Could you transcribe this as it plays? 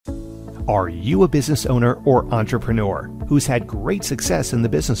Are you a business owner or entrepreneur who's had great success in the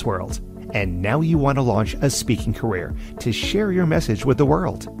business world, and now you want to launch a speaking career to share your message with the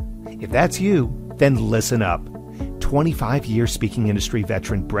world? If that's you, then listen up. 25-year speaking industry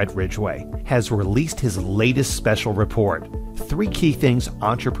veteran Brett Ridgway has released his latest special report, 3 Key Things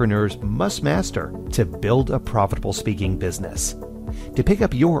Entrepreneurs Must Master to Build a Profitable Speaking Business. To pick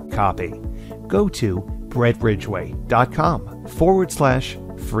up your copy, go to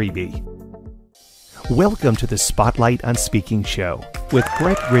brettridgway.com/freebie. Welcome to the Spotlight on Speaking show with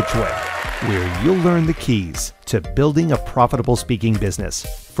Brett Ridgway, where you'll learn the keys to building a profitable speaking business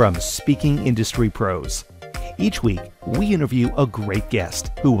from speaking industry pros. Each week, we interview a great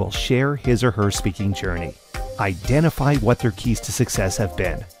guest who will share his or her speaking journey, identify what their keys to success have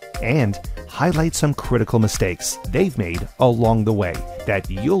been, and highlight some critical mistakes they've made along the way that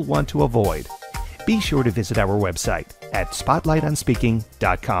you'll want to avoid. Be sure to visit our website at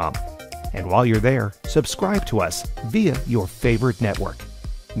spotlightonspeaking.com. And while you're there, subscribe to us via your favorite network.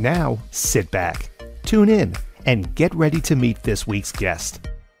 Now, sit back, tune in, and get ready to meet this week's guest.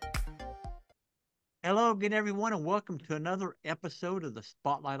 Hello again, everyone, and welcome to another episode of the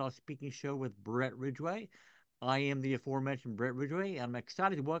Spotlight on Speaking show with Brett Ridgway. I am the aforementioned Brett Ridgway, and I'm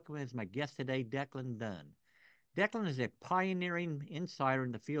excited to welcome as my guest today, Declan Dunn. Declan is a pioneering insider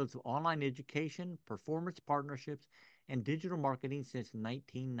in the fields of online education, performance partnerships, and digital marketing since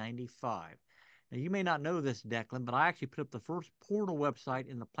 1995. Now, you may not know this, Declan, but I actually put up the first portal website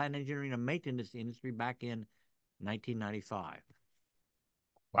in the plant engineering and maintenance industry back in 1995.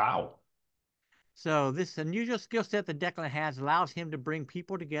 Wow. So this unusual skill set that Declan has allows him to bring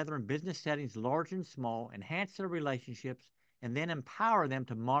people together in business settings large and small, enhance their relationships, and then empower them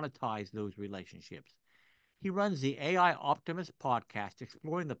to monetize those relationships. He runs the AI Optimist podcast,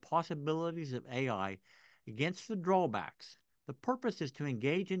 exploring the possibilities of AI against the drawbacks. The purpose is to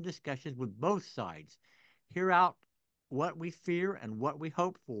engage in discussions with both sides, hear out what we fear and what we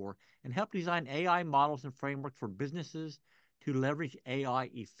hope for, and help design AI models and frameworks for businesses to leverage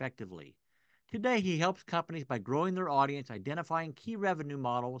AI effectively. Today, he helps companies by growing their audience, identifying key revenue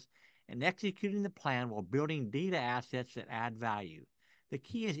models, and executing the plan while building data assets that add value. The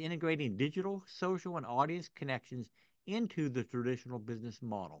key is integrating digital, social, and audience connections into the traditional business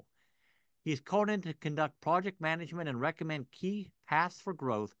model. He is called in to conduct project management and recommend key paths for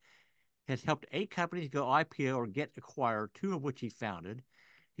growth, has helped 8 companies go IPO or get acquired, 2 of which he founded.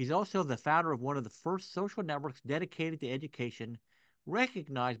 He's also the founder of one of the first social networks dedicated to education,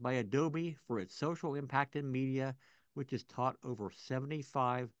 recognized by Adobe for its social impact in media, which has taught over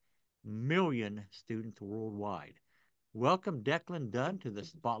 75 million students worldwide. Welcome, Declan Dunn, to the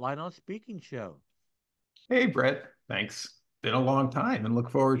Spotlight on Speaking show. Hey, Brett. Thanks. Been a long time, and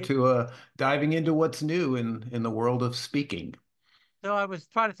look forward to diving into what's new in the world of speaking. So I was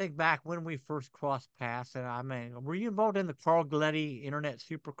trying to think back when we first crossed paths, and I mean, were you involved in the Carl Galletti Internet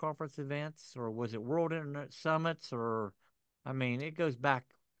Super Conference events, or was it World Internet Summits, or, I mean, it goes back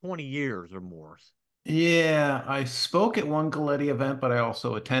 20 years or more. Yeah, I spoke at one Galletti event, but I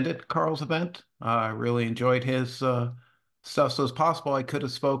also attended Carl's event. I really enjoyed his stuff. So it's possible I could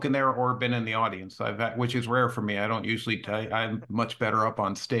have spoken there or been in the audience, which is rare for me. I don't usually, I'm much better up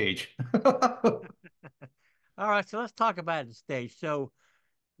on stage. All right, so let's talk about the stage. So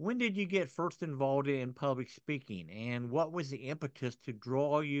when did you get first involved in public speaking, and what was the impetus to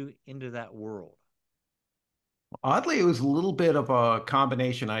draw you into that world? Oddly, it was a little bit of a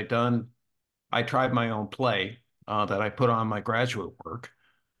combination. I tried my own play that I put on my graduate work.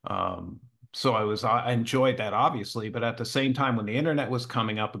 Um, so I enjoyed that, obviously, but at the same time, when the internet was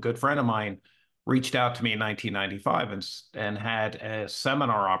coming up, a good friend of mine reached out to me in 1995 and had a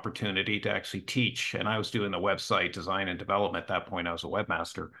seminar opportunity to actually teach. And I was doing the website design and development. At that point, I was a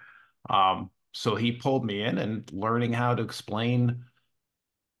webmaster. So he pulled me in and learning how to explain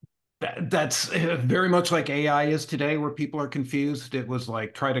that's very much like AI is today, where people are confused. It was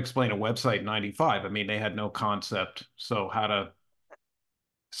like try to explain a website in 95. I mean, they had no concept. So how to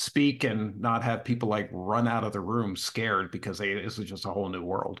speak and not have people like run out of the room scared because this is just a whole new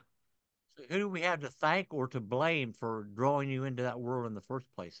world. So who do we have to thank or to blame for drawing you into that world in the first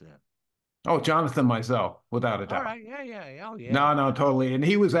place then? Oh, Jonathan Mizell, without a All doubt. right, yeah, oh yeah. No, totally. And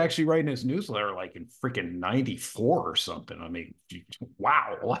he was actually writing his newsletter like in freaking 94 or something. I mean,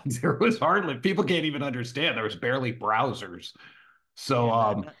 wow. Like there was hardly, people can't even understand. There was barely browsers. So,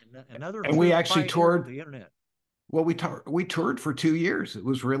 Yeah, another and we true actually pioneer of toured. the internet. Well, we toured for 2 years. It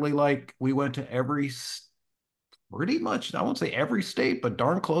was really like we went to pretty much, I won't say every state, but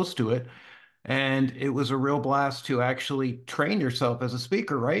darn close to it. And it was a real blast to actually train yourself as a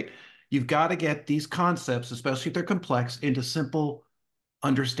speaker, right? You've got to get these concepts, especially if they're complex, into simple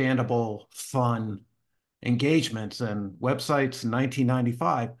understandable, fun engagements and websites in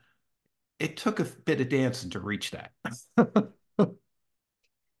 1995. It took a bit of dancing to reach that.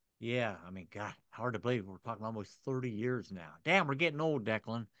 Yeah, I mean, God, hard to believe we're talking almost 30 years now. Damn, we're getting old,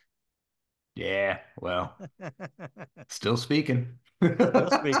 Declan. Yeah, well, still speaking.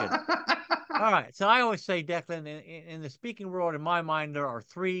 Still speaking. All right. So I always say, Declan, in the speaking world, in my mind, there are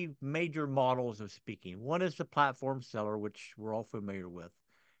three major models of speaking. One is the platform seller, which we're all familiar with.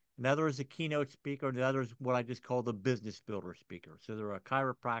 Another is a keynote speaker. And the other is what I just call the business builder speaker. So they're a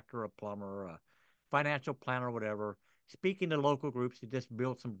chiropractor, a plumber, a financial planner, whatever, speaking to local groups to just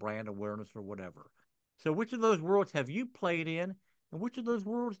build some brand awareness or whatever. So which of those worlds have you played in, and which of those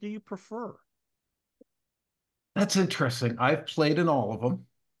worlds do you prefer? That's interesting. I've played in all of them.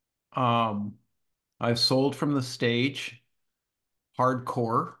 Um, I've sold from the stage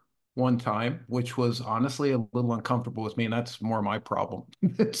hardcore one time, which was honestly a little uncomfortable with me, and that's more my problem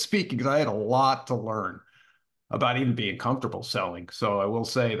than speaking because I had a lot to learn about even being comfortable selling. So I will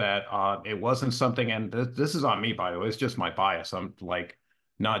say that it wasn't something, and this is on me, by the way, it's just my bias. I'm like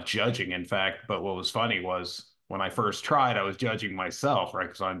not judging, in fact, but what was funny was when I first tried, I was judging myself, right?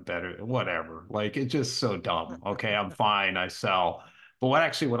 Because I'm better, whatever. Like it's just so dumb. Okay, I'm fine, I sell. But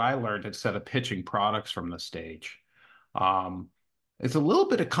what I learned instead of pitching products from the stage, um, it's a little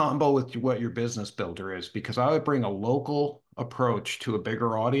bit of combo with what your business builder is, because I would bring a local approach to a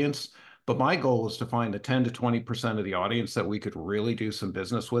bigger audience, but my goal is to find the 10 to 20% of the audience that we could really do some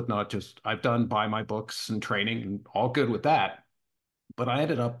business with, not just I've done buy my books and training and all good with that. But I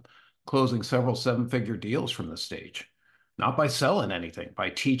ended up closing several seven-figure deals from the stage, not by selling anything, by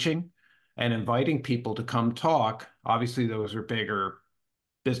teaching and inviting people to come talk. Obviously, those are bigger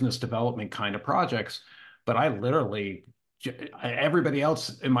business development kind of projects, but I literally everybody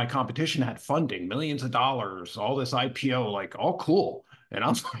else in my competition had funding, millions of dollars, all this IPO, like all cool. And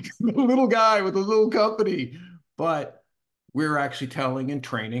I'm like the little guy with a little company, but we're actually telling and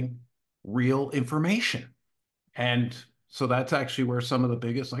training real information. And so that's actually where some of the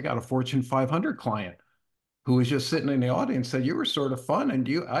biggest, I got a Fortune 500 client who was just sitting in the audience, said, "You were sort of fun. And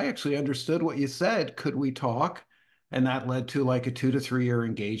I actually understood what you said. Could we talk?" And that led to like a 2 to 3 year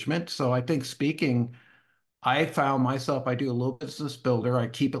engagement. So I think speaking, I found myself, I do a little business builder. I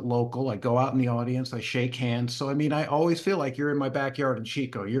keep it local. I go out in the audience. I shake hands. So, I mean, I always feel like you're in my backyard in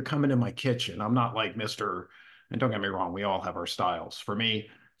Chico. You're coming in my kitchen. I'm not like Mr. And don't get me wrong, we all have our styles. For me,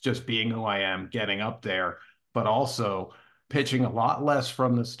 just being who I am, getting up there, but also pitching a lot less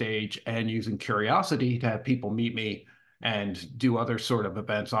from the stage and using curiosity to have people meet me and do other sort of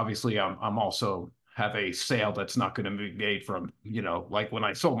events. Obviously, I'm also have a sale that's not going to be made from, like when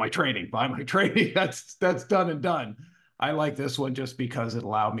I sold my training, buy my training, that's done and done. I like this one just because it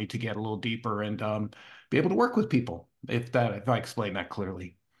allowed me to get a little deeper and be able to work with people, if I explain that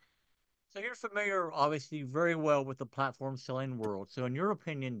clearly. So you're familiar, obviously, very well with the platform selling world. So in your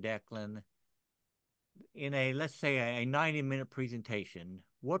opinion, Declan, in a, let's say, a 90-minute presentation,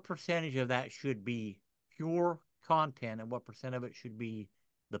 what percentage of that should be pure content and what percent of it should be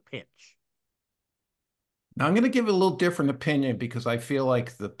the pitch? Now I'm going to give a little different opinion because I feel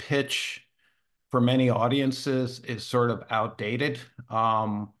like the pitch for many audiences is sort of outdated.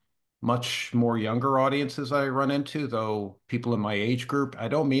 Um, Much more younger audiences I run into, though people in my age group, I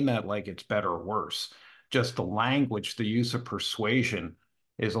don't mean that like it's better or worse. Just the language, the use of persuasion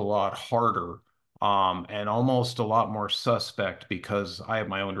is a lot harder, and almost a lot more suspect because I have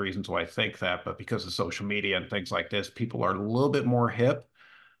my own reasons why I think that, but because of social media and things like this, people are a little bit more hip.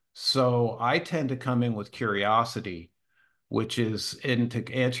 So I tend to come in with curiosity, which is, and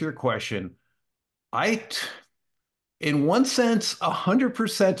to answer your question, I, in one sense,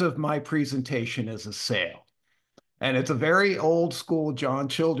 100% of my presentation is a sale. And it's a very old school John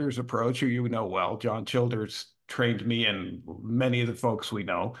Childers approach, who you know well. John Childers trained me and many of the folks we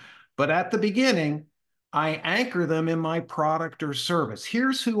know. But at the beginning, I anchor them in my product or service.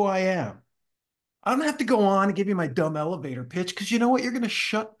 Here's who I am. I don't have to go on and give you my dumb elevator pitch because you know what? You're going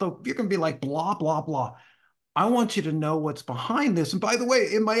to be like, blah, blah, blah. I want you to know what's behind this. And by the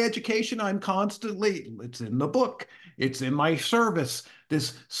way, in my education, it's in the book, it's in my service.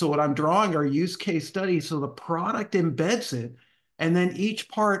 So what I'm drawing are use case studies. So the product embeds it, and then each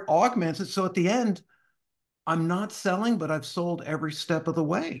part augments it. So at the end, I'm not selling, but I've sold every step of the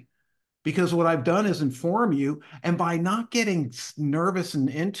way because what I've done is inform you. And by not getting nervous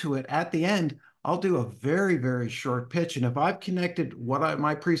and into it at the end, I'll do a very, very short pitch. And if I've connected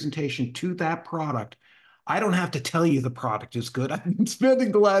my presentation to that product, I don't have to tell you the product is good. I've been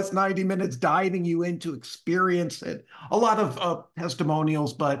spending the last 90 minutes diving you into experience it. A lot of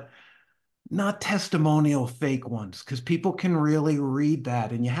testimonials, but not testimonial fake ones, because people can really read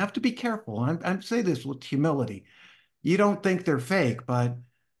that, and you have to be careful. I'm saying this with humility. You don't think they're fake, but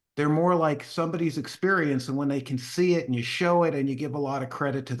they're more like somebody's experience. And when they can see it and you show it and you give a lot of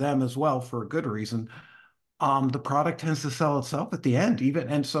credit to them as well for a good reason, the product tends to sell itself at the end, even.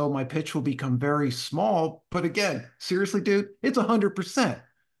 And so my pitch will become very small. But again, seriously, dude, it's 100%.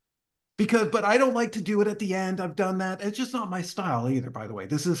 Because, but I don't like to do it at the end. I've done that. It's just not my style either, by the way.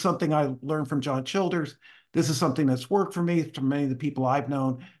 This is something I learned from John Childers. This is something that's worked for me, for many of the people I've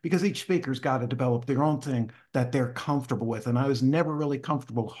known, because each speaker's got to develop their own thing that they're comfortable with. And I was never really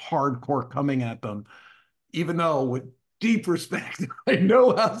comfortable hardcore coming at them, even though with deep respect, I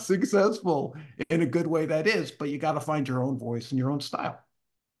know how successful in a good way that is, but you got to find your own voice and your own style.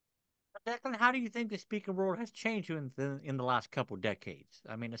 Declan, how do you think the speaking world has changed in the last couple of decades?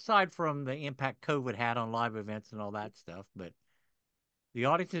 I mean, aside from the impact COVID had on live events and all that stuff, but the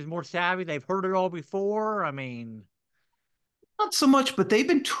audience is more savvy. They've heard it all before. I mean, Not so much, but they've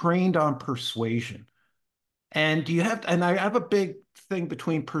been trained on persuasion. And you have, and I have a big thing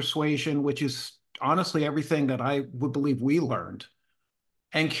between persuasion, which is honestly everything that I would believe we learned,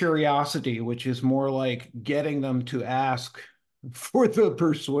 and curiosity, which is more like getting them to ask for the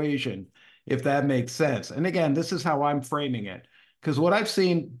persuasion, if that makes sense. And again, this is how I'm framing it. Because what I've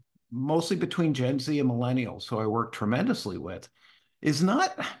seen mostly between Gen Z and millennials, who I work tremendously with, is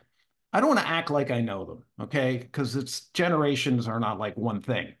not, I don't want to act like I know them, okay? Because it's generations are not like one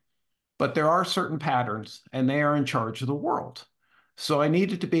thing, but there are certain patterns and they are in charge of the world. So I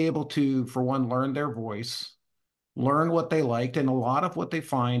needed to be able to, for one, learn their voice, learn what they liked, and a lot of what they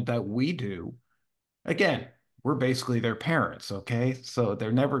find that we do, again, we're basically their parents, okay? So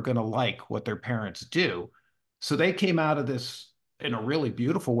they're never going to like what their parents do. So they came out of this in a really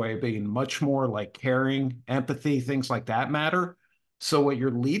beautiful way, being much more like caring, empathy, things like that matter. So what you're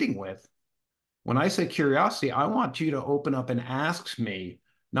leading with, when I say curiosity, I want you to open up and ask me,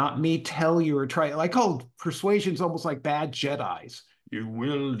 not me tell you or try. I call persuasions almost like bad Jedis. You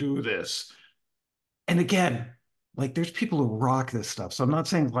will do this. And again, like there's people who rock this stuff. So I'm not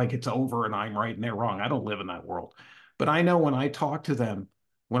saying like it's over and I'm right and they're wrong. I don't live in that world. But I know when I talk to them,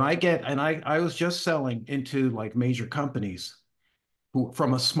 when I get, and I was just selling into like major companies who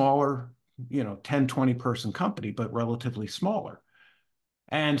from a smaller, 10, 20 person company, but relatively smaller.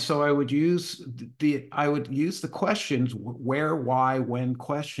 And so I would use the questions, where, why, when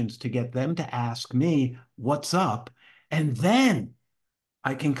questions, to get them to ask me what's up. And then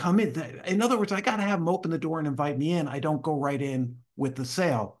I can come in. In other words, I got to have them open the door and invite me in. I don't go right in with the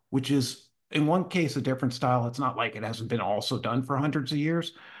sale, which is in one case a different style. It's not like it hasn't been also done for hundreds of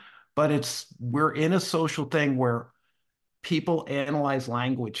years, but we're in a social thing where people analyze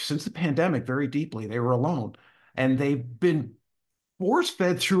language since the pandemic very deeply. They were alone, and they've been force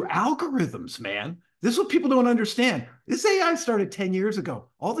fed through algorithms, man. This is what people don't understand. This AI started 10 years ago.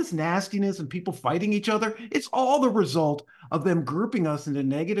 All this nastiness and people fighting each other, it's all the result of them grouping us into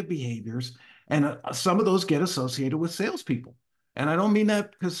negative behaviors. And some of those get associated with salespeople. And I don't mean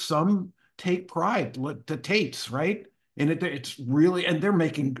that because some take pride, the Tates, right? And it's really, and they're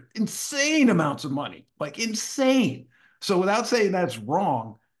making insane amounts of money, like insane. So without saying that's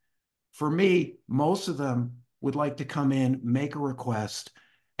wrong, for me, most of them would like to come in, make a request,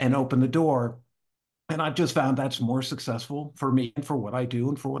 and open the door. And I've just found that's more successful for me and for what I do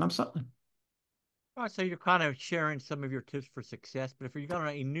and for what I'm selling. all right, so you're kind of sharing some of your tips for success. But if you're going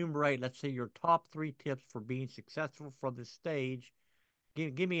to enumerate, let's say your top three tips for being successful for the stage,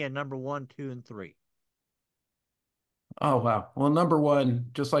 give me a number one, two, and three. Oh, wow. Well, number one,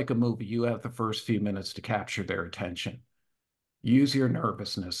 just like a movie, you have the first few minutes to capture their attention. Use your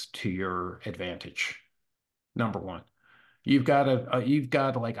nervousness to your advantage. Number one. You've got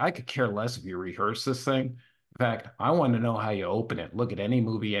to like, I could care less if you rehearse this thing. In fact, I want to know how you open it. Look at any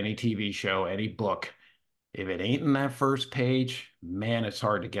movie, any TV show, any book. If it ain't in that first page, man, it's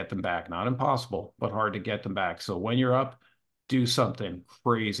hard to get them back. Not impossible, but hard to get them back. So when you're up, do something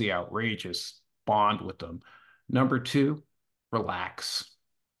crazy, outrageous, bond with them. Number two, relax.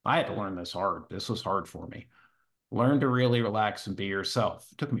 I had to learn this hard. This was hard for me. Learn to really relax and be yourself.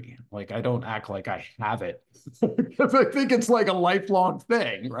 It took me, like, I don't act like I have it because I think it's like a lifelong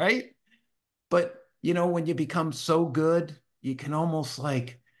thing, right? But, when you become so good, you can almost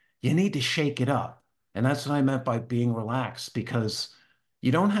like, you need to shake it up. And that's what I meant by being relaxed, because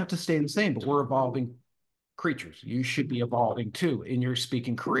you don't have to stay the same, but we're evolving creatures. You should be evolving too in your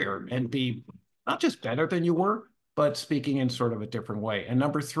speaking career and be not just better than you were, but speaking in sort of a different way. And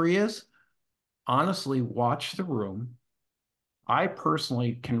number three is honestly watch the room. I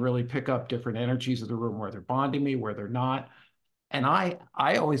personally can really pick up different energies of the room, where they're bonding me, where they're not. And I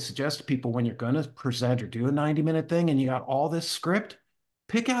always suggest to people when you're going to present or do a 90-minute thing and you got all this script,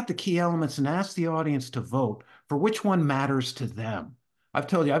 pick out the key elements and ask the audience to vote for which one matters to them. I've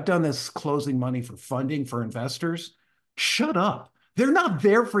told you, I've done this closing money for funding for investors. Shut up. They're not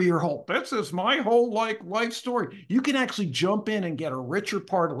there for your whole, this is my whole like life story. You can actually jump in and get a richer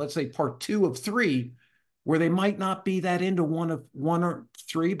part of, let's say, part 2 of 3, where they might not be that into one or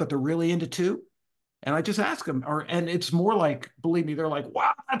 3, but they're really into 2. And I just ask them, and it's more like, believe me, they're like,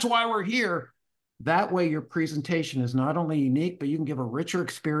 wow, that's why we're here. That way, your presentation is not only unique, but you can give a richer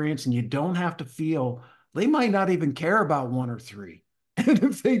experience and you don't have to feel they might not even care about 1 or 3. And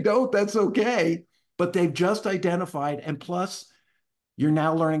if they don't, that's okay. But they've just identified. And plus, you're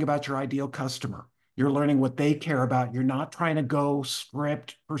now learning about your ideal customer. You're learning what they care about. You're not trying to go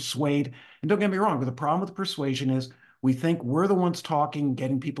script, persuade. And don't get me wrong, but the problem with persuasion is we think we're the ones talking,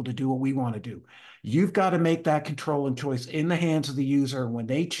 getting people to do what we want to do. You've got to make that control and choice in the hands of the user. And when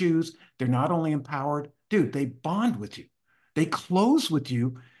they choose, they're not only empowered, dude, they bond with you. They close with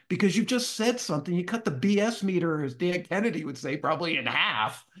you because you just said something. You cut the BS meter, as Dan Kennedy would say, probably in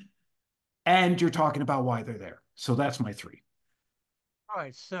half. And you're talking about why they're there. So that's my 3. All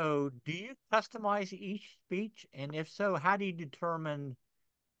right. So, do you customize each speech? And if so, how do you determine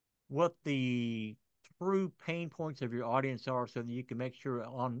what the true pain points of your audience are so that you can make sure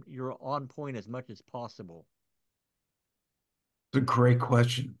you're on point as much as possible? It's a great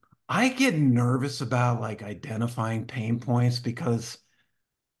question. I get nervous about like identifying pain points because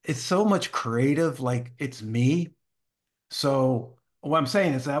it's so much creative, like it's me. So what I'm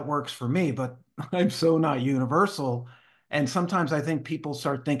saying is that works for me, but I'm so not universal. And sometimes I think people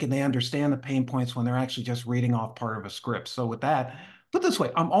start thinking they understand the pain points when they're actually just reading off part of a script. So with that, put this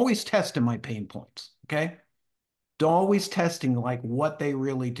way, I'm always testing my pain points. Okay. Always testing like what they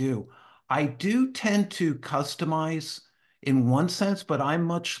really do. I do tend to customize in one sense, but I'm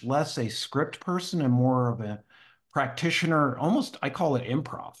much less a script person and more of a practitioner. Almost, I call it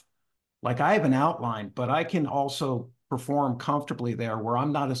improv. Like I have an outline, but I can also perform comfortably there where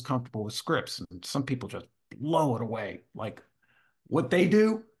I'm not as comfortable with scripts. And some people just blow it away. Like what they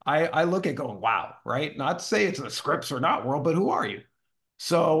do, I look at going, wow, right? Not to say it's a scripts or not world, but who are you?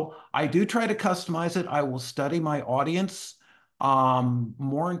 So I do try to customize it. I will study my audience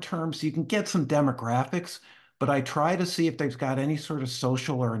more in terms, you can get some demographics, but I try to see if they've got any sort of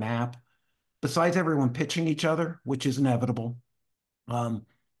social or an app besides everyone pitching each other, which is inevitable. Um,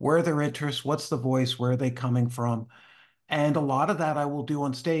 where are their interests? What's the voice? Where are they coming from? And a lot of that I will do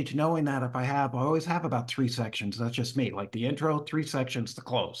on stage, knowing that I always have about 3 sections. That's just me, like the intro, 3 sections, the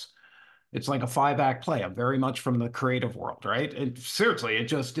close. It's like a 5-act play. I'm very much from the creative world, right? And seriously, it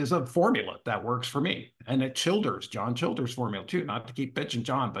just is a formula that works for me. And John Childers formula too, not to keep bitching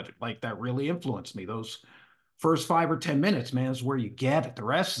John, but like that really influenced me. Those first 5 or 10 minutes, man, is where you get it. The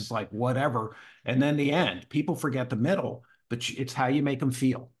rest is like whatever. And then the end, people forget the middle, but it's how you make them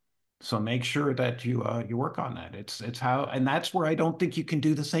feel. So make sure that you work on that. It's how, and that's where I don't think you can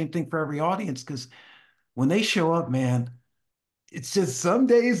do the same thing for every audience because when they show up, man, it's just some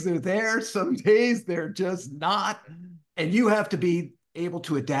days they're there, some days they're just not. And you have to be able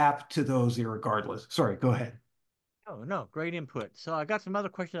to adapt to those irregardless. Sorry, go ahead. Oh, no, great input. So, I got some other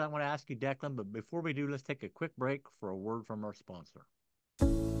questions I want to ask you, Declan, but before we do, let's take a quick break for a word from our sponsor.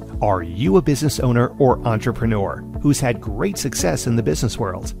 Are you a business owner or entrepreneur who's had great success in the business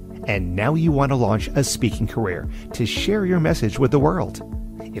world, and now you want to launch a speaking career to share your message with the world?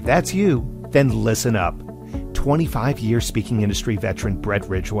 If that's you, then listen up. 25-year speaking industry veteran Brett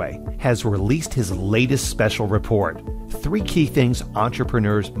Ridgway has released his latest special report, 3 key things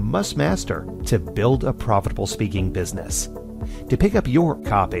entrepreneurs must master to build a profitable speaking business. To pick up your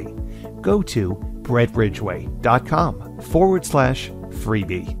copy, go to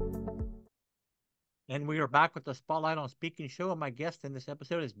brettridgway.com/freebie. And we are back with the Spotlight on Speaking show, and my guest in this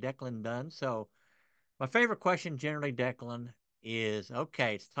episode is Declan Dunn. So, my favorite question generally, Declan, is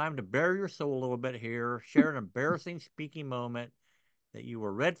okay, it's time to bare your soul a little bit here. Share an embarrassing speaking moment that you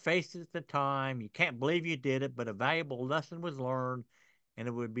were red-faced at the time. You can't believe you did it, but a valuable lesson was learned, and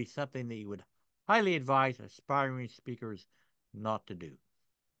it would be something that you would highly advise aspiring speakers not to do.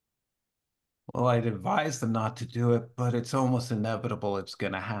 Well, I'd advise them not to do it, but it's almost inevitable it's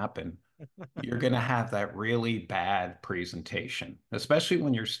going to happen. You're going to have that really bad presentation, especially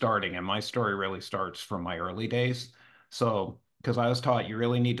when you're starting. And my story really starts from my early days. So, because I was taught you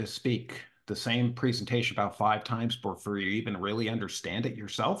really need to speak the same presentation about 5 times before you even really understand it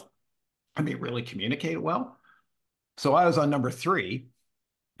yourself. I mean, really communicate it well. So I was on number 3.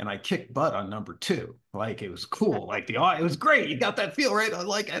 and I kicked butt on number two. Like it was cool. Like it was great. You got that feel, right?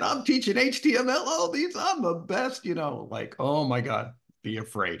 And I'm teaching HTML. Oh, I'm the best, like, oh my God, be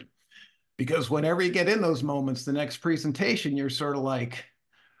afraid. Because whenever you get in those moments, the next presentation, you're sort of like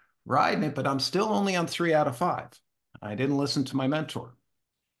riding it, but I'm still only on 3 out of 5. I didn't listen to my mentor.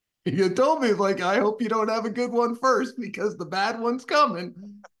 You told me, like, I hope you don't have a good one first because the bad one's coming.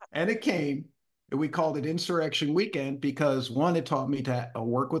 And it came. And we called it Insurrection Weekend because one, it taught me to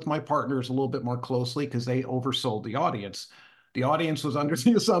work with my partners a little bit more closely because they oversold the audience. The audience was under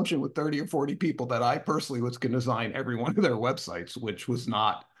the assumption with 30 or 40 people that I personally was going to design every one of their websites, which was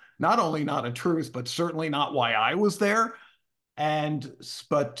not only not a truth, but certainly not why I was there.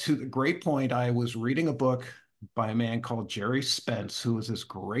 But to the great point, I was reading a book by a man called Jerry Spence, who was this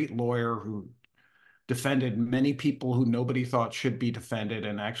great lawyer who defended many people who nobody thought should be defended,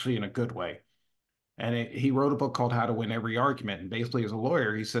 and actually in a good way. And he wrote a book called How to Win Every Argument. And basically, as a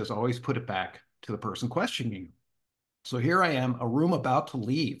lawyer, he says, always put it back to the person questioning you. So here I am, a room about to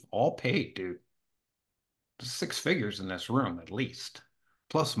leave, all paid, dude. 6 figures in this room, at least,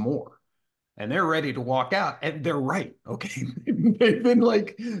 plus more. And they're ready to walk out. And they're right. Okay. They've been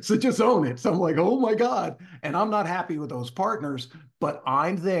like, so just own it. So I'm like, oh my God. And I'm not happy with those partners, but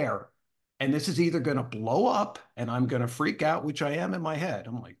I'm there. And this is either going to blow up and I'm going to freak out, which I am in my head.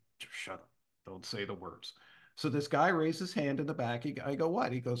 I'm like, shut up. Don't say the words. So this guy raised his hand in the back. I go,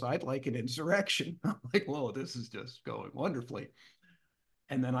 what? He goes, I'd like an insurrection. I'm like, whoa, this is just going wonderfully.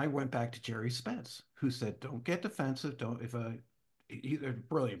 And then I went back to Jerry Spence, who said, don't get defensive. He's a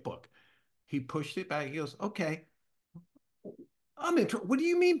brilliant book. He pushed it back. He goes, okay, what do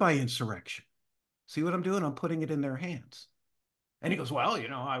you mean by insurrection? See what I'm doing? I'm putting it in their hands. And he goes, well,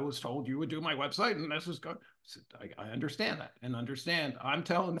 I was told you would do my website and this is good. I understand that and understand. I'm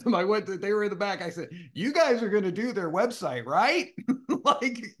telling them, they were in the back. I said, you guys are going to do their website, right?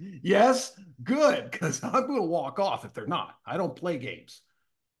 Like, yes, good. Because I'm going to walk off if they're not. I don't play games.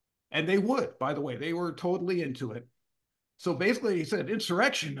 And they would, by the way, they were totally into it. So basically he said,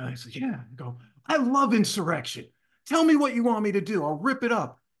 insurrection. And I said, yeah. I go, I love insurrection. Tell me what you want me to do. I'll rip it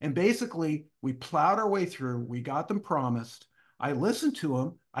up. And basically we plowed our way through. We got them promised. I listened to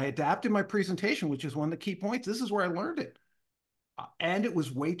them. I adapted my presentation, which is one of the key points. This is where I learned it. And it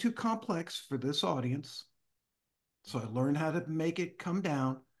was way too complex for this audience. So I learned how to make it come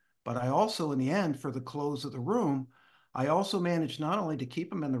down. But I also, in the end, for the close of the room, I also managed not only to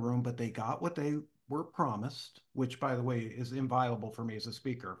keep them in the room, but they got what they were promised, which, by the way, is inviolable for me as a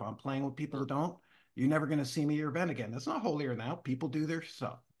speaker. If I'm playing with people who don't, you're never going to see me at your event again. That's not holier than thou. People do their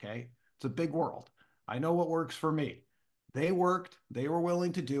stuff, okay? It's a big world. I know what works for me. They worked. They were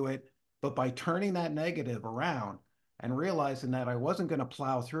willing to do it. But by turning that negative around and realizing that I wasn't going to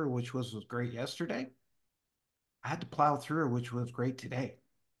plow through, which was great yesterday, I had to plow through, which was great today.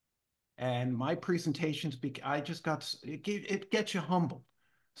 And my presentations, it gets you humbled.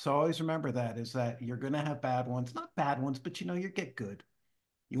 So always remember that is that you're going to have bad ones, not bad ones, but you get good.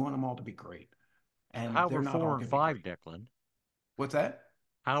 You want them all to be great. And How they're were not all 4 going and to be 5, great. Declan? What's that?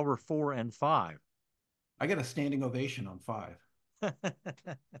 How were 4 and 5? I got a standing ovation on 5.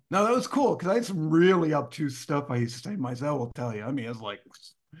 No, that was cool because I had some really obtuse stuff I used to say myself, will tell you. I mean, it's like,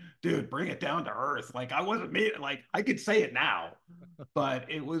 dude, bring it down to earth. Like I wasn't me, like I could say it now, but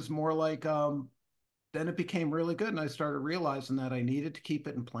it was more like then it became really good. And I started realizing that I needed to keep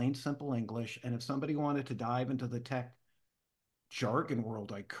it in plain, simple English. And if somebody wanted to dive into the tech jargon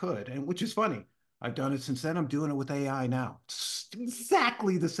world, I could. And which is funny. I've done it since then. I'm doing it with AI now. It's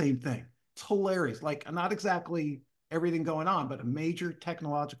exactly the same thing. It's hilarious. Like, not exactly everything going on, but a major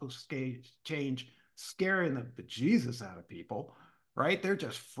technological change scaring the bejesus out of people, right? They're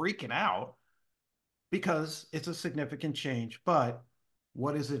just freaking out because it's a significant change. But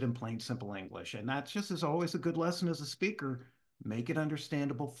what is it in plain, simple English? And that's just as always a good lesson as a speaker. Make it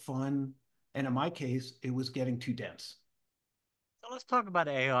understandable, fun. And in my case, it was getting too dense. So let's talk about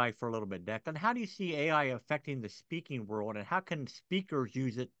AI for a little bit, Declan. How do you see AI affecting the speaking world, and how can speakers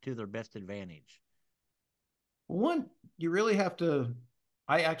use it to their best advantage? One, you really have to.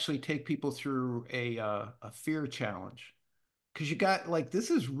 I actually take people through a fear challenge because you got like this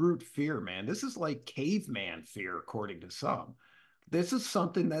is root fear, man. This is like caveman fear, according to some. This is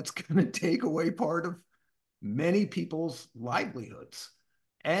something that's going to take away part of many people's livelihoods,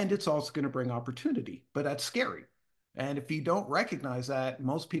 and it's also going to bring opportunity. But that's scary. And if you don't recognize that,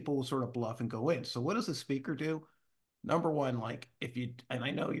 most people will sort of bluff and go in. So what does a speaker do? Number one, like if you, and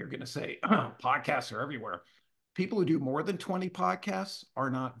I know you're going to say podcasts are everywhere. People who do more than 20 podcasts are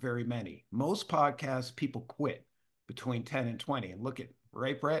not very many. Most podcasts, people quit between 10 and 20. And look at,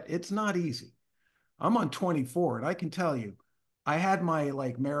 right, Brett? It's not easy. I'm on 24, and I can tell you, I had my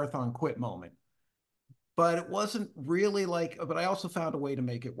like marathon quit moment, but it wasn't really like, but I also found a way to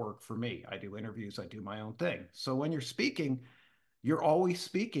make it work for me. I do interviews, I do my own thing. So when you're speaking, you're always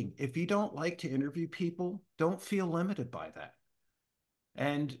speaking. If you don't like to interview people, don't feel limited by that.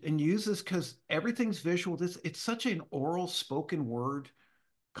 And use this because everything's visual. This it's such an oral spoken word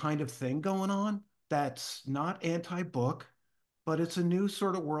kind of thing going on that's not anti-book, but it's a new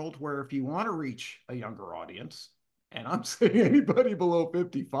sort of world where if you want to reach a younger audience, and I'm saying anybody below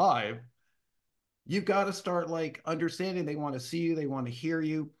 55, you've got to start like understanding they want to see you, they want to hear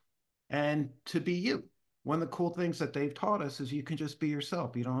you, and to be you. One of the cool things that they've taught us is you can just be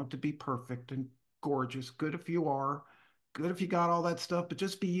yourself. You don't have to be perfect and gorgeous. Good if you are, good if you got all that stuff, but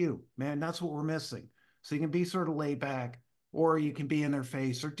just be you, man. That's what we're missing. So you can be sort of laid back, or you can be in their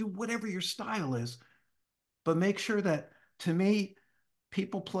face, or do whatever your style is. But make sure that, to me,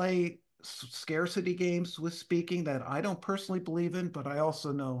 people play scarcity games with speaking that I don't personally believe in, but I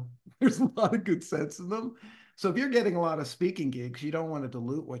also know there's a lot of good sense in them. So if you're getting a lot of speaking gigs, you don't want to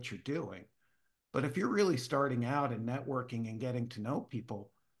dilute what you're doing. But if you're really starting out and networking and getting to know people,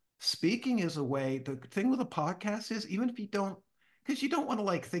 speaking is a way. The thing with a podcast is even if you don't, because you don't want to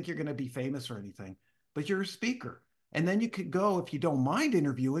like think you're going to be famous or anything, but you're a speaker. And then you could go if you don't mind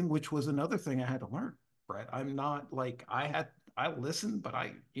interviewing, which was another thing I had to learn, Brett. I'm not like I listen, but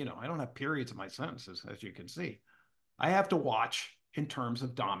I don't have periods in my sentences, as you can see. I have to watch in terms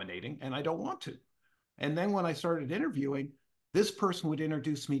of dominating, and I don't want to. And then when I started interviewing, this person would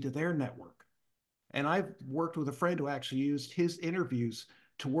introduce me to their network. And I've worked with a friend who actually used his interviews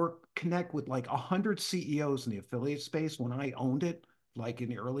to connect with like 100 CEOs in the affiliate space when I owned it. Like in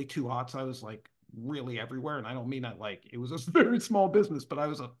the early 2000s, I was like really everywhere. And I don't mean that like it was a very small business, but I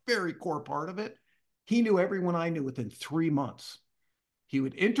was a very core part of it. He knew everyone I knew within 3 months. He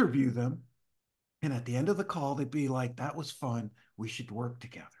would interview them. And at the end of the call, they'd be like, that was fun. We should work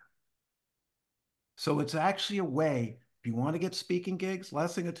together. So it's actually a way, if you want to get speaking gigs,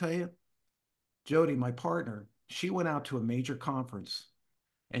 last thing I tell you, Jody, my partner, she went out to a major conference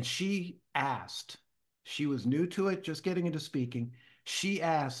and she was new to it, just getting into speaking. She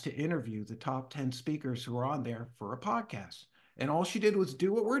asked to interview the top 10 speakers who were on there for a podcast. And all she did was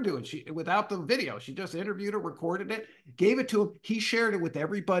do what we're doing. She, without the video, she just interviewed it, recorded it, gave it to him. He shared it with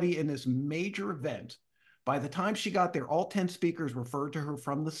everybody in this major event. By the time she got there, all 10 speakers referred to her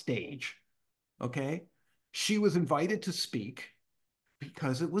from the stage. Okay. She was invited to speak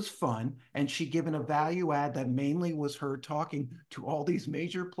because it was fun. And she given a value add that mainly was her talking to all these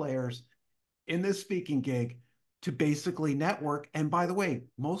major players in this speaking gig to basically network. And by the way,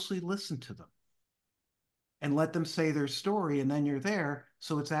 mostly listen to them and let them say their story. And then you're there.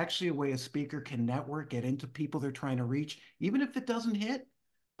 So it's actually a way a speaker can network, get into people they're trying to reach, even if it doesn't hit.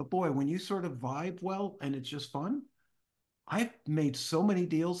 But boy, when you sort of vibe well and it's just fun, I've made so many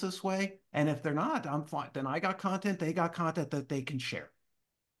deals this way. And if they're not, I'm fine. Then I got content, they got content that they can share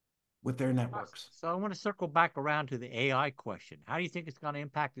with their networks. So I want to circle back around to the AI question. How do you think it's going to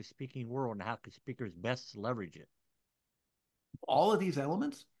impact the speaking world, and how can speakers best leverage it? All of these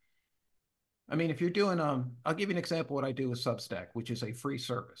elements. I mean, if you're doing, I'll give you an example of what I do with Substack, which is a free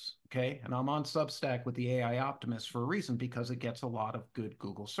service. Okay. And I'm on Substack with the AI Optimist for a reason because it gets a lot of good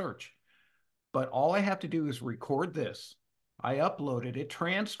Google search. But all I have to do is record this. I upload it, it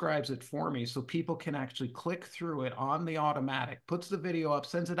transcribes it for me so people can actually click through it on the automatic, puts the video up,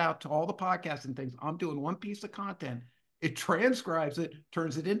 sends it out to all the podcasts and things. I'm doing one piece of content. It transcribes it,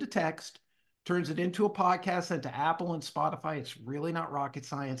 turns it into text, turns it into a podcast sent to Apple and Spotify. It's really not rocket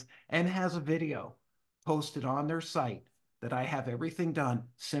science, and has a video posted on their site that I have everything done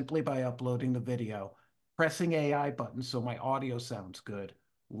simply by uploading the video, pressing AI buttons so my audio sounds good.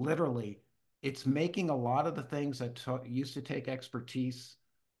 Literally, it's making a lot of the things that used to take expertise.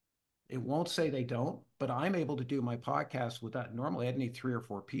 It won't say they don't, but I'm able to do my podcast without. Normally I'd need 3 or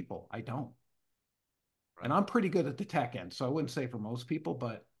 4 people. I don't. And Right. I'm pretty good at the tech end. So I wouldn't say for most people,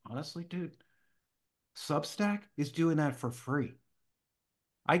 but honestly, dude, Substack is doing that for free.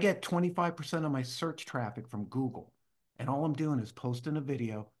 I get 25% of my search traffic from Google. And all I'm doing is posting a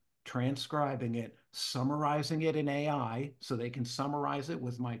video, transcribing it, summarizing it in AI so they can summarize it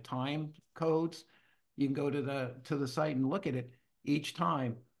with my time codes. You can go to the site and look at it each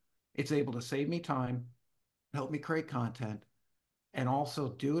time. It's able to save me time, help me create content, and also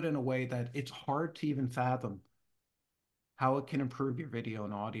do it in a way that it's hard to even fathom how it can improve your video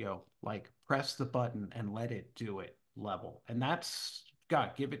and audio. Like press the button and let it do it level. And that's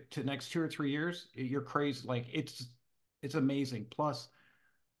God, give it to next 2 or 3 years. You're crazy. Like it's amazing. Plus,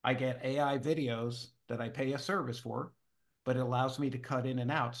 I get AI videos that I pay a service for, but it allows me to cut in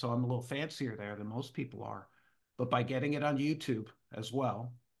and out. So I'm a little fancier there than most people are. but by getting it on YouTube as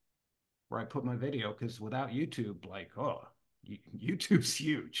well, where I put my video, because without YouTube, like, oh, YouTube's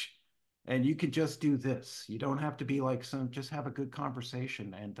huge. And you can just do this. You don't have to be like just have a good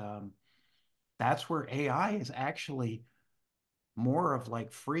conversation. And that's where AI is actually more of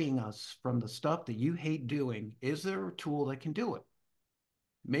like freeing us from the stuff that you hate doing. Is there a tool that can do it?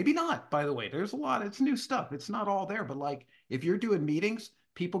 Maybe not, by the way. There's a lot, it's new stuff. It's not all there, but like if you're doing meetings,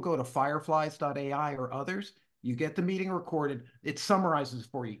 people go to fireflies.ai or others, you get the meeting recorded, it summarizes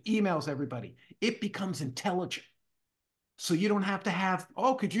for you, emails everybody. It becomes intelligent. So you don't have to have,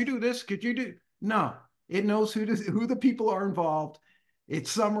 oh, could you do this? Could you do? No, it knows who the people are involved. It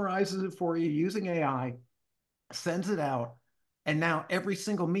summarizes it for you using AI, sends it out. And now every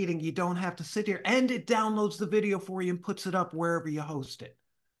single meeting, you don't have to sit here, and it downloads the video for you and puts it up wherever you host it.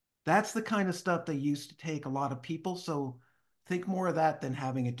 That's the kind of stuff that used to take a lot of people. So think more of that than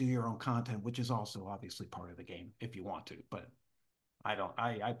having it do your own content, which is also obviously part of the game if you want to. But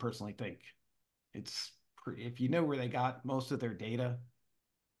I personally think it's if you know where they got most of their data,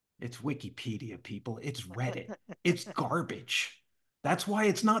 it's Wikipedia, people. It's Reddit. It's garbage. That's why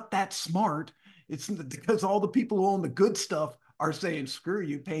it's not that smart. It's because all the people who own the good stuff are saying, screw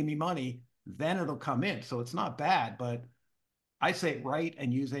you, pay me money. Then it'll come in. So it's not bad, but I say write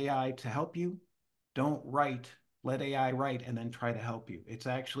and use AI to help you. Don't write, let AI write and then try to help you. It's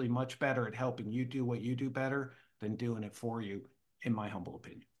actually much better at helping you do what you do better than doing it for you, in my humble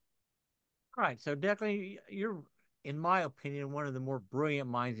opinion. All right. So Declan, you're, in my opinion, one of the more brilliant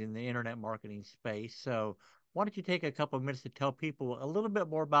minds in the internet marketing space. So why don't you take a couple of minutes to tell people a little bit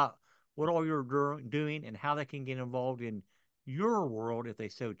more about what all you're doing and how they can get involved in your world if they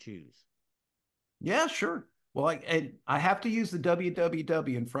so choose? Yeah, sure. Well, I have to use the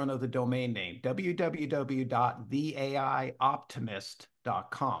www in front of the domain name,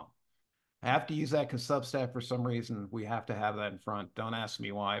 www.theaioptimist.com. I have to use that because Substack, for some reason, we have to have that in front. Don't ask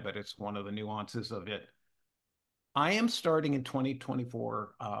me why, but it's one of the nuances of it. I am starting in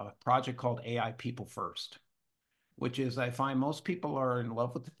 2024 a project called AI People First, which is I find most people are in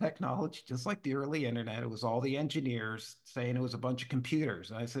love with the technology, just like the early internet. It was all the engineers saying it was a bunch of computers.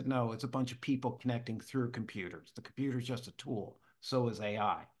 And I said, no, it's a bunch of people connecting through computers. The computer's just a tool. So is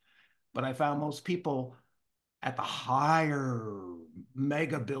AI. But I found most people at the higher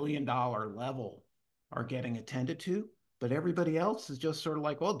mega billion-dollar level are getting attended to. But everybody else is just sort of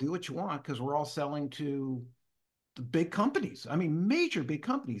like, well, do what you want, because we're all selling to the big companies. I mean, major big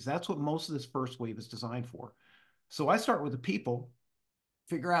companies. That's what most of this first wave is designed for. So I start with the people,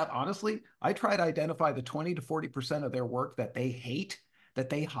 figure out, honestly, I try to identify the 20 to 40% of their work that they hate, that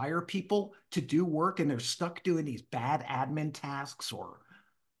they hire people to do work and they're stuck doing these bad admin tasks or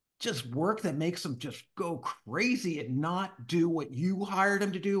just work that makes them just go crazy and not do what you hired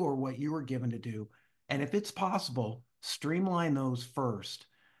them to do or what you were given to do. And if it's possible, streamline those first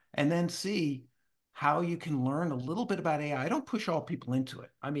and then see how you can learn a little bit about AI. I don't push all people into it.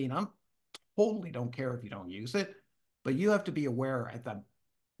 I mean, I'm totally don't care if you don't use it, but you have to be aware at the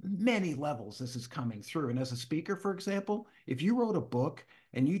many levels this is coming through. And as a speaker, for example, if you wrote a book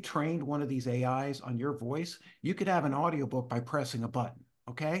and you trained one of these AIs on your voice, you could have an audiobook by pressing a button,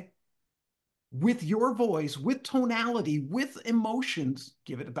 okay? With your voice, with tonality, with emotions,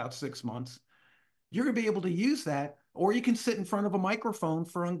 give it about 6 months, you're going to be able to use that. Or you can sit in front of a microphone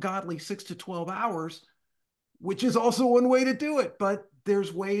for ungodly 6 to 12 hours, which is also one way to do it. But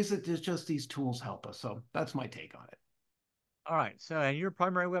there's ways that there's just these tools help us. So that's my take on it. All right. So, and your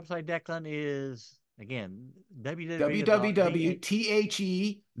primary website, Declan, is again www.theai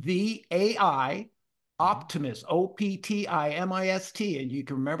Optimist, OPTIMIST. And you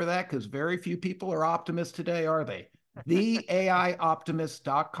can remember that because very few people are optimists today, are they?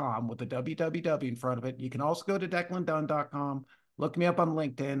 theaioptimist.com with the www in front of it. You can also go to declandunn.com. Look me up on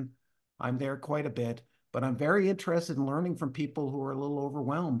LinkedIn. I'm there quite a bit, but I'm very interested in learning from people who are a little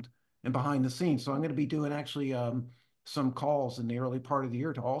overwhelmed and behind the scenes. So I'm going to be doing actually some calls in the early part of the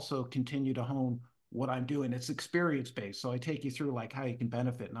year to also continue to hone what I'm doing. It's experience-based. So I take you through like how you can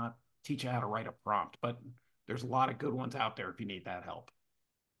benefit, not teach you how to write a prompt, but there's a lot of good ones out there if you need that help.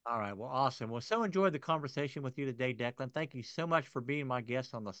 All right. Well, awesome. Well, so enjoyed the conversation with you today, Declan. Thank you so much for being my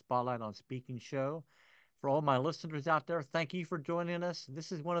guest on the Spotlight on Speaking show. For all my listeners out there, thank you for joining us.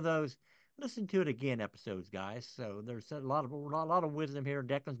 This is one of those listen to it again episodes, guys. So there's a lot of wisdom here.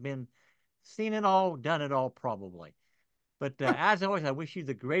 Declan's been seen it all, done it all, probably. But as always, I wish you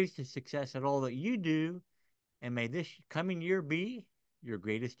the greatest success at all that you do, and may this coming year be your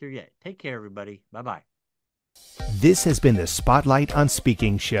greatest year yet. Take care, everybody. Bye-bye. This has been the Spotlight on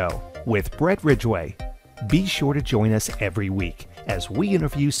Speaking show with Brett Ridgway. Be sure to join us every week as we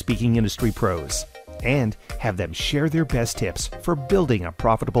interview speaking industry pros. and have them share their best tips for building a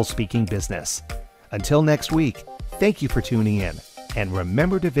profitable speaking business. Until next week, thank you for tuning in, and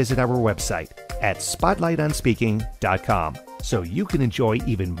remember to visit our website at spotlightonspeaking.com so you can enjoy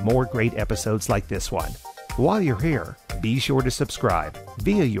even more great episodes like this one. While you're here, be sure to subscribe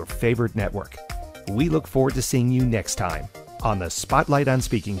via your favorite network. We look forward to seeing you next time on the Spotlight on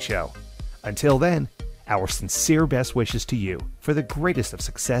Speaking show. Until then, our sincere best wishes to you for the greatest of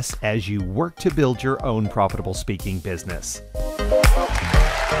success as you work to build your own profitable speaking business.